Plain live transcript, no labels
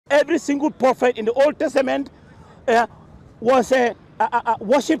every single prophet in the Old Testament was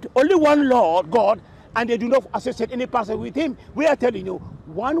worshipped only one Lord God, and they do not associate any person with him. We are telling you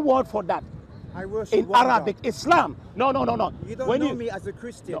one word for that. I worship In one Arabic, God. Islam. No. You don't know me as a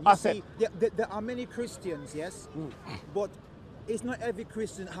Christian. No, you see, there are many Christians, yes, but it's not every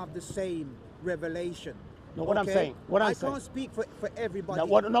Christian have the same revelation. No, what I'm saying. What I'm saying. I can't speak for everybody.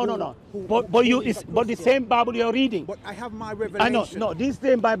 No. But the same Bible you're reading. But I have my revelation. I know. No, this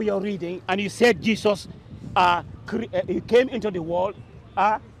same Bible you're reading, and you said Jesus, he came into the world,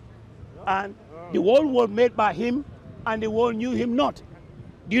 and the world was made by him, and the world knew him not.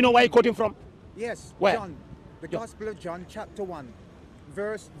 Do you know where he quoting from? Yes. Where? John, the Gospel of John, chapter 1,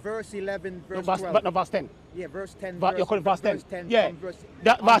 verse 11, verse 12. But no, verse 10. Yeah, verse 10. You're calling verse 10. Verse 10 yeah,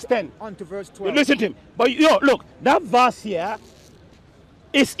 verse 10. On to verse 12. Listen to him. But look, that verse here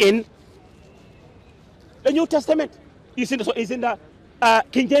is in the New Testament. It's in the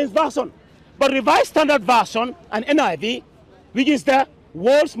King James Version. But Revised Standard Version and NIV, which is the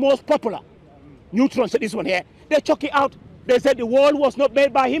world's most popular New Translation, this one here, they chuck it out. They said the world was not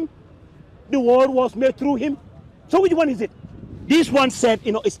made by him. The world was made through him. So which one is it? This one said,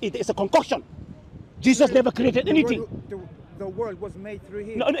 it's a concoction. Jesus never created anything. The world was made through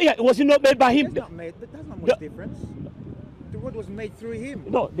him. No, yeah, was it not made by him? That's not much difference. The world was made through him.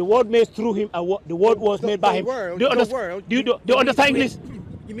 No, the world made through him, and the world was made by him. Do you understand English?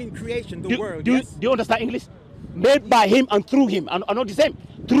 You mean creation, the world, yes? Do you understand English? Made by him and through him, and not the same.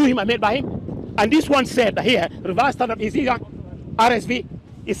 Through him and made by him. And this one said here, Revised Standard is here, RSV,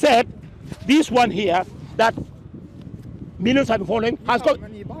 it said, this one here, that millions have been following, has got,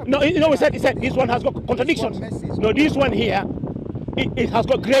 no, it said this one has got contradictions. No, this one here, it has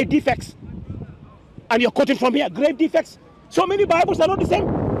got grave defects. And you're quoting from here, grave defects. So many Bibles are not the same.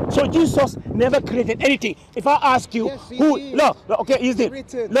 So Jesus never created anything. If I ask you, yes, is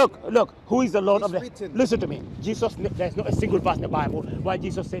it? Look, who is the Lord of the... Written. Listen to me. Jesus, there's not a single verse in the Bible why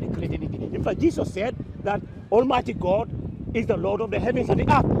Jesus said he created anything. In fact, Jesus said that Almighty God is the Lord of the heavens and the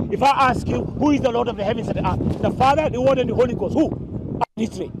earth. If I ask you, who is the Lord of the heavens and the earth? The Father, the Word, and the Holy Ghost. Who?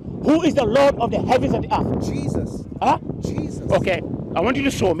 History. Who is the Lord of the heavens and the earth? Jesus. Huh? Jesus. Okay, I want you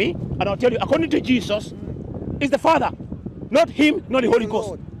to show me, and I'll tell you, according to Jesus, is the Father. Not him, not the Holy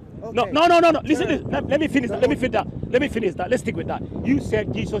Ghost. Okay. No. Listen, let me finish that. Let me finish that. Let's stick with that. You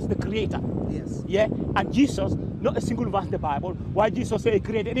said Jesus is the creator. Yes. Yeah? And Jesus, not a single verse in the Bible, why Jesus said he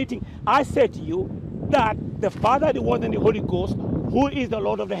created anything. I said to you that the Father, the Word, and the Holy Ghost, who is the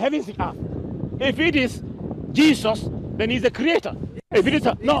Lord of the heavens and earth. If it is Jesus, then he's the creator. Yes. If it is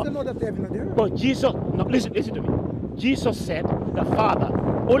no, the Lord of the heaven and the earth. But Jesus, no, listen to me. Jesus said the Father,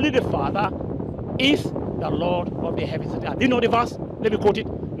 only the Father is the Lord of the heavens and the earth. Do you know the verse? Let me quote it.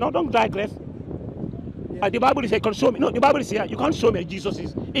 No, don't digress. Yeah. The Bible is here, can show me. No, the Bible is here. You can't show me Jesus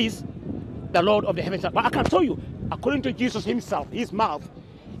is the Lord of the heavens. But I can tell you, according to Jesus himself, his mouth,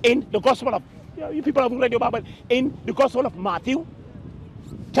 in the Gospel of, you people have read your Bible, in the Gospel of Matthew,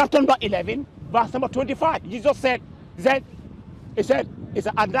 chapter number 11, verse number 25. Jesus said, at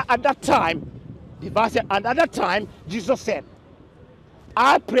that time, the verse said, and at that time, Jesus said,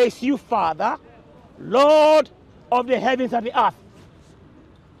 I praise you, Father, Lord of the heavens and the earth.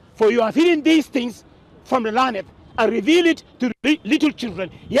 For you have hidden these things from the learned and revealed it to the little children.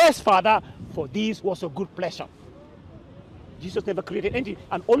 Yes, Father, for this was a good pleasure. Jesus never created anything.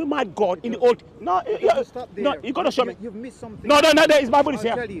 And only my God in the old... No, you got to show me. You've missed something. No, his Bible is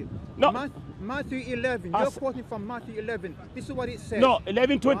here. I'll tell you. No. Matthew 11. You're quoting from Matthew 11. This is what it says. No,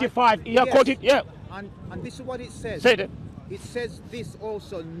 11:25. Right? You're quoting, yeah. And this is what it says. Say that. It says this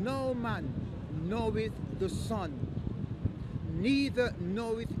also. No man knoweth the Son, neither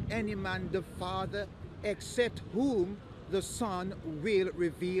knoweth any man the Father, except whom the Son will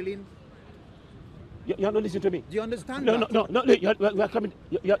reveal him. You have to listen to me. Do you understand No, that? we're coming.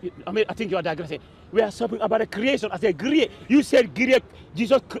 I think you are digressing. We are talking about a creation. I said, you said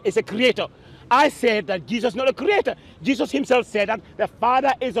Jesus is a creator. I said that Jesus is not a creator. Jesus himself said that the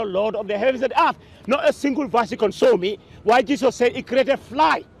Father is the Lord of the heavens and earth. Not a single verse you can show me why Jesus said he created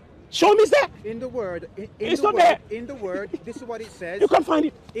fly. Show me that. In the word, it's not there. In the word, this is what it says. You can't find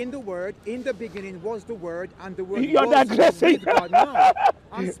it. In the word, in the beginning was the word, and the word You're was digressing. with God. No,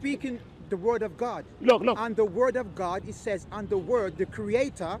 I'm speaking the word of God. Look. And the word of God, it says, and the word, the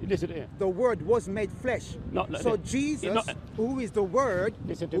creator, the word was made flesh. So Jesus, who is the word,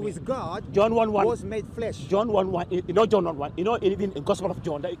 who is God, John 1:1 was made flesh. John 1:1, John 1:1, even in Gospel of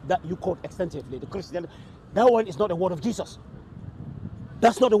John that you quote extensively, the Christian, that one is not the word of Jesus.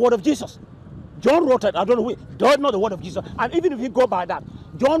 That's not the word of Jesus. John wrote it, I don't know, that's not the word of Jesus. And even if you go by that,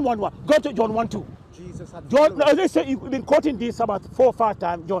 John 1:1, go to John 1:2. Jesus had John, followers. as I said, you've been quoting this about 4 or 5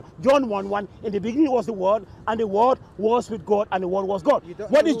 times. John 1:1. In the beginning was the Word, and the Word was with God, and the Word was God. You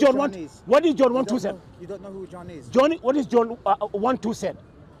don't What know is who John John 1? is. What is John You 1:2 don't said? know- You don't know who John is. John, what is John 1:2 said?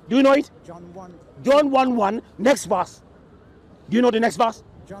 Do you know it? John 1. John 1:1. Next verse. Do you know the next verse?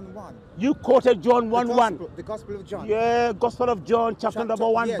 John 1. You quoted John 1:1. The Gospel of John. Yeah, Gospel of John, chapter number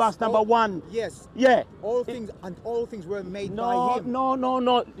 1, yes, verse number 1. Yes. Yeah. All things were made by No, him.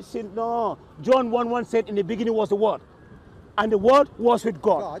 no. Listen, no. John 1:1 said, in the beginning was the Word, and the Word was with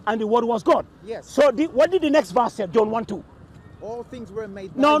God. And the Word was God. Yes. So what did the next verse say? John 1:2. All things were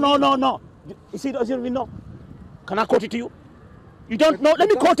made by No, him. no. You see, doesn't even know. Can I quote it to you? You don't know. Let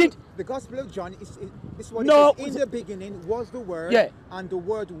me quote it. The Gospel of John is what No, it says. In the beginning was the Word, Yeah. and the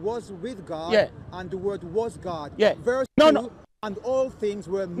Word was with God, Yeah. and the Word was God. Yeah. Verse No, 2, no. and all things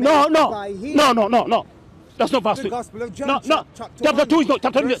were made No. by him. No. That's not verse The 2. Gospel of John, No. chapter Chapter 1, 2 is not.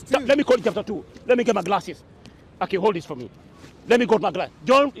 verse 2. Let me quote chapter 2. Let me get my glasses. Okay, hold this for me. Let me go to my glass.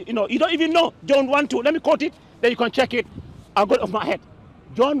 John, you don't even know. John 1:2. Let me quote it. Then you can check it. I'll go off my head.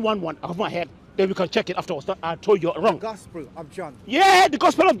 John 1:1 off my head. Then we can check it afterwards. I told you wrong. Gospel of John. Yeah, the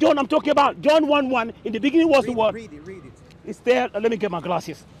Gospel of John I'm talking about. John 1:1. In the beginning was the Word. Read it. It's there. Let me get my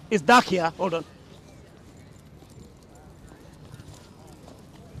glasses. It's dark here. Hold on.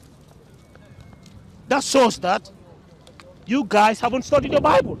 That shows that you guys haven't studied your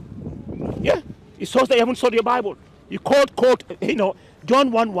Bible. Yeah, it shows that you haven't studied your Bible. You quote,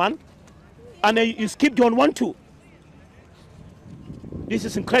 John 1:1, and then you skip John 1:2. This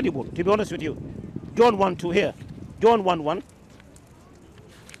is incredible, to be honest with you. John 1:2 here. John 1:1.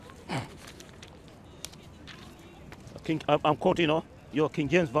 I'm quoting, your King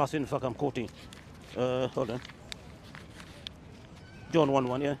James version. In fact, I'm quoting. Hold on. John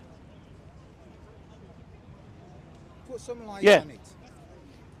 1:1, yeah. Put some light Yeah. on it.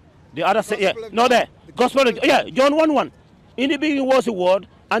 The other say, yeah, Gospel of no John. there. The Gospel, Gospel of yeah, John 1:1. In the beginning was the Word,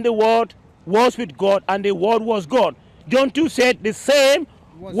 and the Word was with God, and the Word was God. John 2 said the same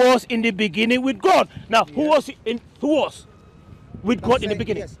was in the beginning with God. Now, who was with God in the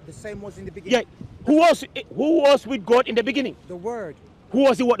beginning? Yes, the same was in the beginning. Yeah. Who was with God in the beginning? The Word. Who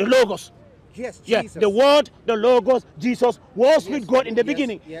was the Word? The Logos. Yes, Yeah, Jesus. the Word, the Logos, Jesus was with God in the yes,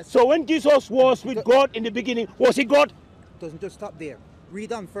 beginning. yes. So when Jesus was with God in the beginning, was he God? Doesn't just stop there.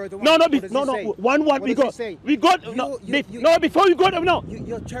 Read on further. No. What does it say? 1:1. What We does it got. say? We got. No, before you go there, no.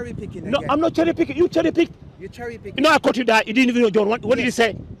 You're cherry picking No, again. I'm not cherry picking. You cherry pick. You're cherry picking. You know, I caught you that. You didn't even know John 1. What did he Yes.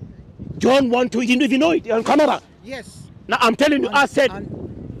 say? John 1:2. You didn't even know it on camera. Yes. Now I'm telling you, I said.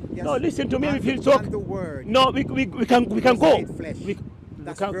 Yes. No, listen to me. And If you the- talk. and the Word No, we can was go. made flesh.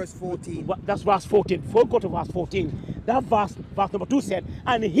 That's verse 14. That's verse 14. Before we go to verse 14, that verse number 2 said,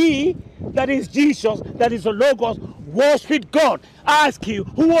 and he, that is Jesus, that is the Logos, was with God. I ask you,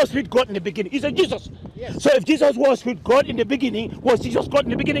 who was with God in the beginning? He said Jesus. Yes. So if Jesus was with God in the beginning, was Jesus God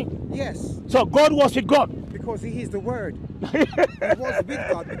in the beginning? Yes, So God was with God. because he is the Word. He was with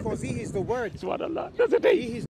God because he is the Word. Subhanallah. That's the thing. He is